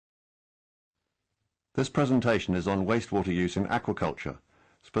This presentation is on wastewater use in aquaculture,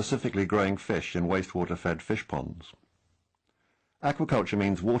 specifically growing fish in wastewater-fed fish ponds. Aquaculture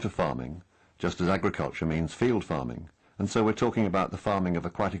means water farming, just as agriculture means field farming, and so we're talking about the farming of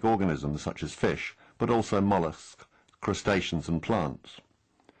aquatic organisms such as fish, but also mollusks, crustaceans and plants.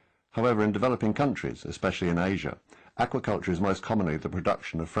 However, in developing countries, especially in Asia, aquaculture is most commonly the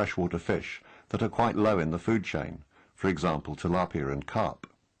production of freshwater fish that are quite low in the food chain, for example tilapia and carp.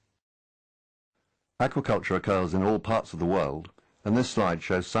 Aquaculture occurs in all parts of the world, and this slide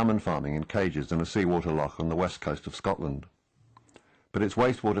shows salmon farming in cages in a seawater loch on the west coast of Scotland. But it's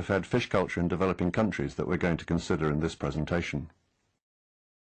wastewater-fed fish culture in developing countries that we're going to consider in this presentation.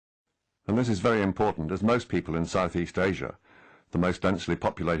 And this is very important, as most people in Southeast Asia, the most densely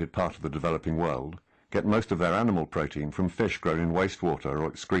populated part of the developing world, get most of their animal protein from fish grown in wastewater or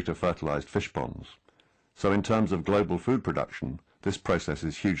excreta-fertilized fish ponds. So in terms of global food production, this process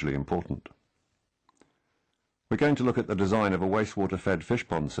is hugely important. We're going to look at the design of a wastewater-fed fish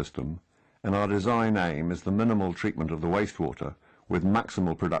pond system, and our design aim is the minimal treatment of the wastewater with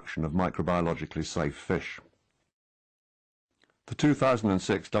maximal production of microbiologically safe fish. The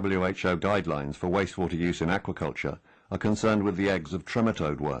 2006 WHO guidelines for wastewater use in aquaculture are concerned with the eggs of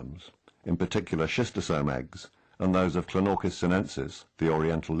trematode worms, in particular schistosome eggs, and those of Clonorchis sinensis, the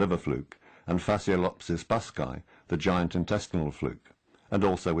oriental liver fluke, and Phaseolopsis bascae, the giant intestinal fluke, and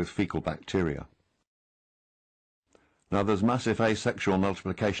also with fecal bacteria. Now there's massive asexual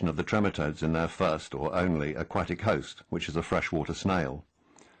multiplication of the trematodes in their first or only aquatic host, which is a freshwater snail.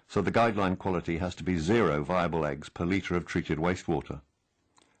 So the guideline quality has to be 0 viable eggs per litre of treated wastewater.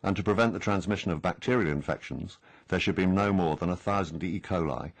 And to prevent the transmission of bacterial infections, there should be no more than 1,000 E.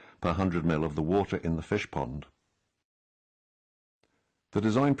 coli per 100 ml of the water in the fish pond. The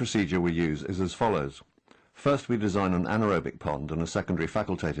design procedure we use is as follows. First we design an anaerobic pond and a secondary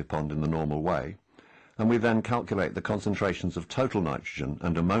facultative pond in the normal way, and we then calculate the concentrations of total nitrogen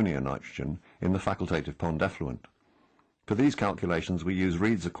and ammonia nitrogen in the facultative pond effluent. For these calculations we use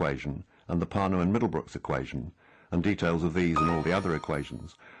Reed's equation and the Parno and Middlebrooks equation, and details of these and all the other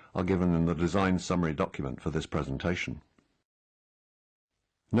equations are given in the design summary document for this presentation.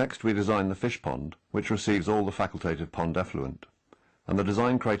 Next we design the fish pond, which receives all the facultative pond effluent, and the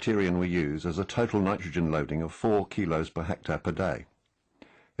design criterion we use is a total nitrogen loading of 4 kilos per hectare per day.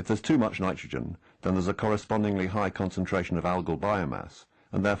 If there's too much nitrogen, then there's a correspondingly high concentration of algal biomass,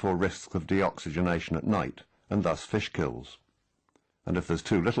 and therefore risks of deoxygenation at night, and thus fish kills. And if there's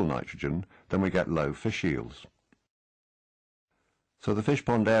too little nitrogen, then we get low fish yields. So the fish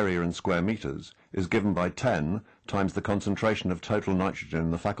pond area in square meters is given by 10 times the concentration of total nitrogen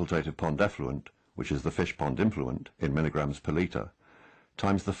in the facultative pond effluent, which is the fish pond influent, in milligrams per litre,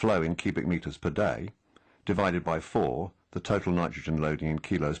 times the flow in cubic meters per day, divided by 4, the total nitrogen loading in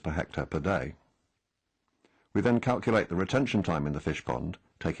kilos per hectare per day. We then calculate the retention time in the fish pond,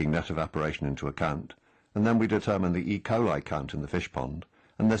 taking net evaporation into account, and then we determine the E. coli count in the fish pond,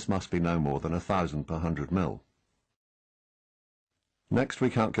 and this must be no more than 1,000 per 100 ml. Next we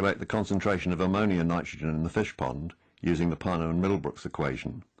calculate the concentration of ammonia nitrogen in the fish pond, using the Parno and Middlebrooks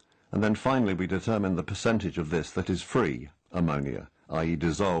equation, and then finally we determine the percentage of this that is free ammonia, i.e.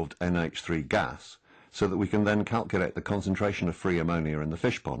 dissolved NH3 gas, so that we can then calculate the concentration of free ammonia in the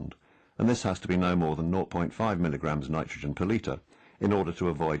fish pond, and this has to be no more than 0.5 milligrams nitrogen per litre in order to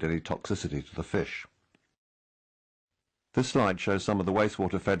avoid any toxicity to the fish. This slide shows some of the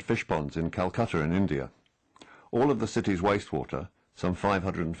wastewater-fed fish ponds in Calcutta in India. All of the city's wastewater, some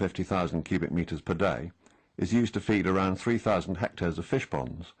 550,000 cubic metres per day, is used to feed around 3,000 hectares of fish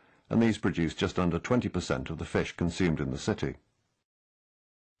ponds, and these produce just under 20% of the fish consumed in the city.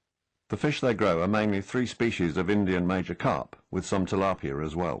 The fish they grow are mainly 3 species of Indian major carp, with some tilapia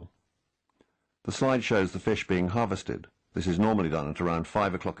as well. The slide shows the fish being harvested. This is normally done at around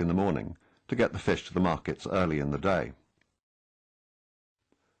 5 o'clock in the morning to get the fish to the markets early in the day.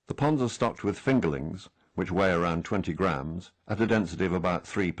 The ponds are stocked with fingerlings, which weigh around 20 grams, at a density of about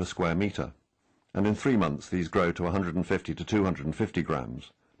 3 per square metre, and in 3 months these grow to 150 to 250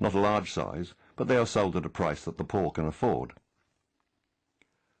 grams, not a large size, but they are sold at a price that the poor can afford.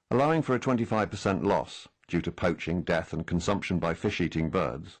 Allowing for a 25% loss due to poaching, death and consumption by fish-eating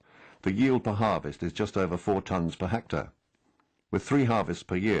birds, the yield per harvest is just over 4 tonnes per hectare. With 3 harvests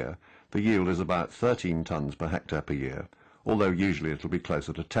per year, the yield is about 13 tonnes per hectare per year, although usually it will be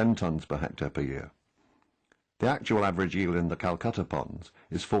closer to 10 tonnes per hectare per year. The actual average yield in the Calcutta ponds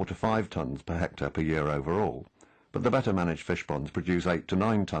is 4 to 5 tonnes per hectare per year overall, but the better managed fish ponds produce 8 to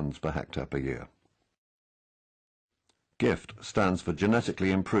 9 tonnes per hectare per year. GIFT stands for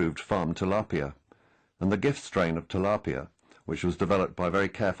Genetically Improved Farm Tilapia, and the GIFT strain of tilapia which was developed by very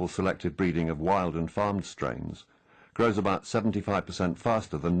careful selective breeding of wild and farmed strains, grows about 75%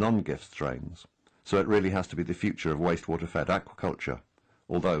 faster than non-gift strains, so it really has to be the future of wastewater-fed aquaculture,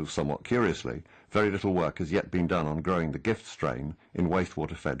 although, somewhat curiously, very little work has yet been done on growing the gift strain in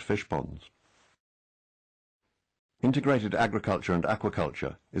wastewater-fed fish ponds. Integrated agriculture and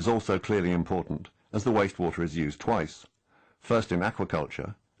aquaculture is also clearly important, as the wastewater is used twice, first in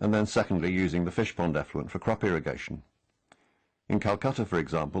aquaculture, and then secondly using the fish pond effluent for crop irrigation. In Calcutta, for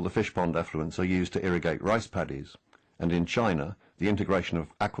example, the fish pond effluents are used to irrigate rice paddies, and in China, the integration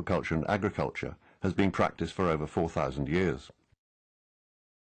of aquaculture and agriculture has been practiced for over 4,000 years.